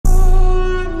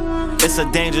It's a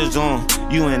danger zone.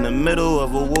 You in the middle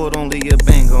of a war, don't leave your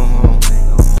bank go home.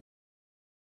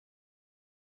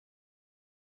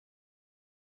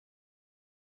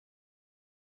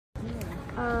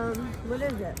 What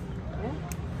is it? Yeah?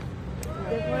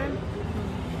 This one?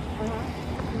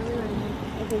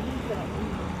 Okay, you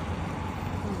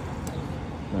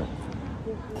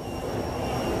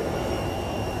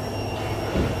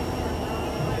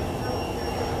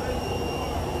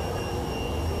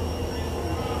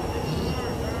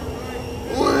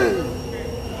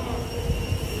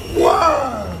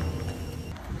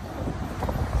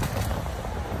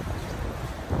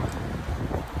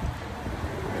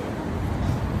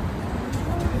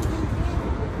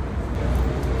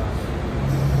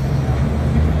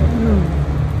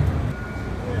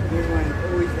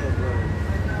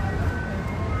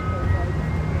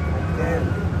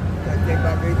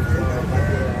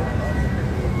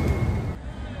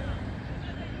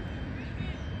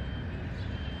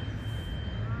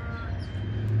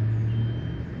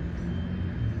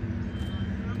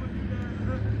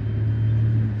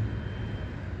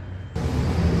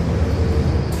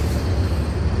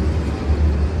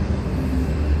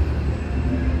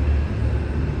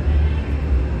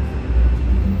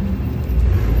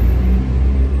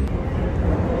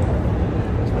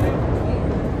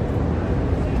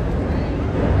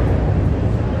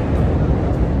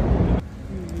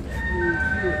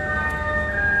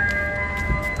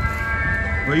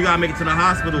Bro, you gotta make it to the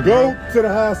hospital, bro. Go to the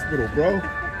hospital, bro.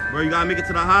 Bro, you gotta make it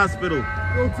to the hospital.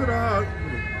 Go to the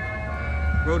hospital.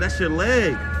 Bro, that's your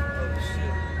leg. Oh,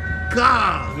 shit.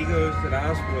 God. He goes to the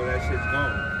hospital, that shit's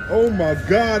gone. Oh, my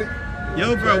God.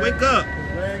 Yo, bro, wake up.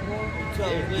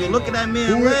 Yo, look at that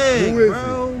man's leg,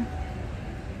 bro.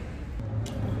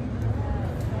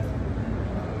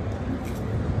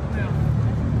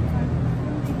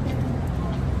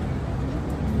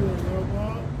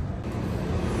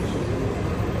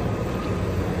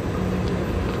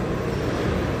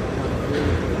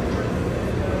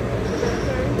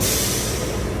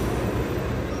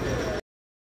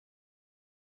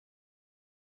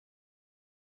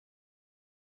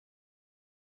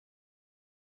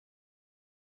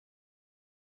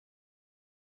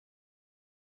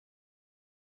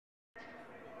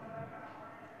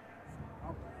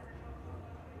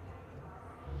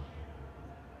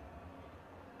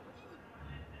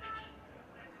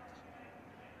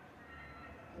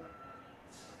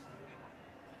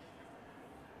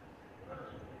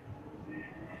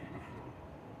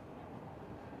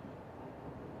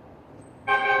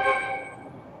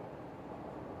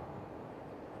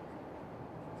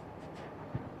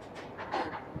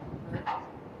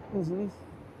 Mm-hmm.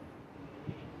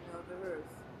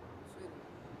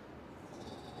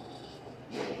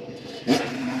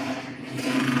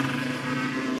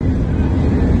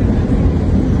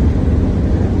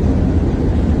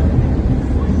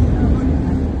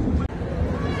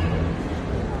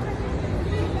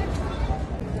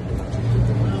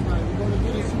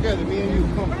 Together, me and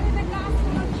you, come.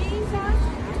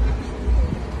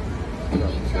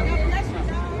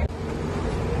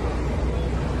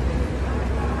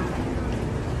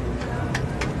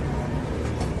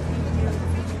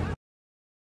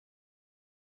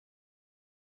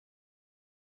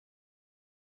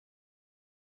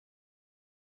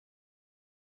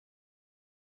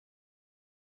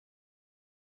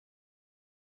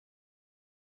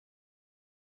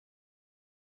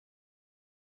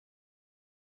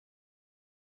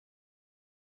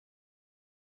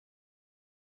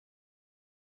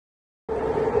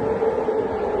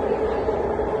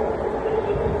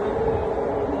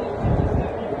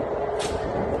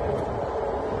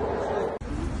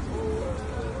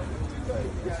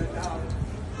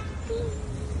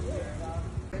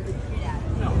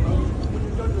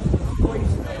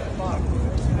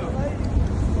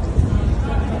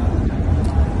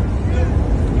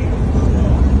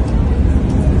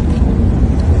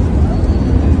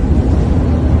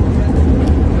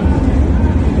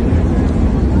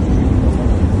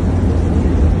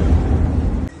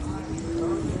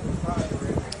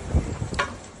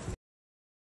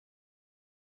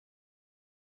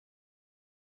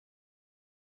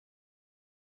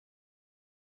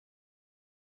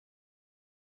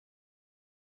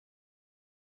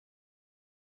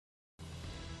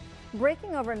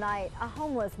 Breaking overnight, a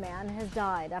homeless man has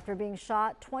died after being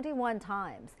shot 21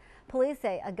 times. Police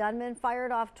say a gunman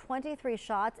fired off 23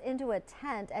 shots into a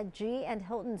tent at G and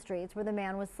Hilton Streets where the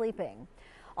man was sleeping.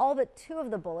 All but 2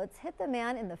 of the bullets hit the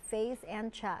man in the face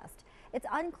and chest. It's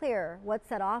unclear what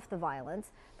set off the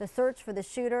violence. The search for the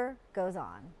shooter goes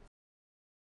on.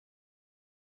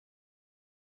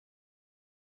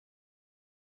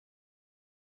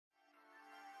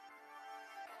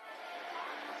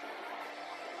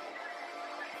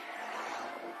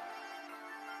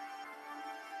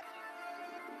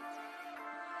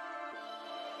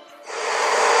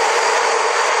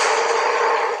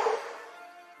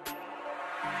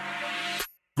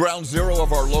 Ground zero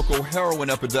of our local heroin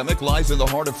epidemic lies in the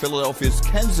heart of Philadelphia's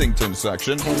Kensington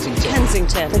section.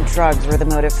 Kensington. The drugs were the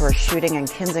motive for a shooting in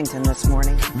Kensington this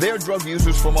morning. There, drug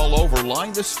users from all over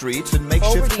line the streets in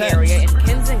makeshift over the tents. area in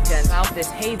Kensington, out this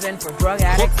haven for drug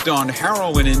addicts. Hooked on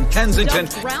heroin in Kensington.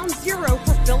 Dubbed ground zero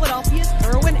for Philadelphia's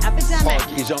heroin epidemic.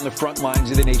 Park is on the front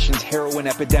lines of the nation's heroin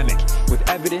epidemic, with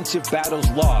evidence of battles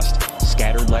lost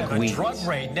scattered like weeds. A drug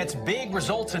raid nets big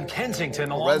results in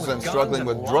Kensington. Residents struggling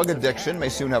with drug addiction may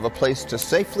soon have a place to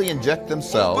safely inject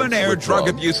themselves. Open-air drug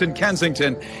abuse in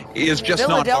Kensington is just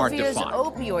not hard to Philadelphia's find.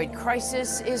 opioid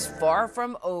crisis is far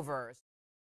from over.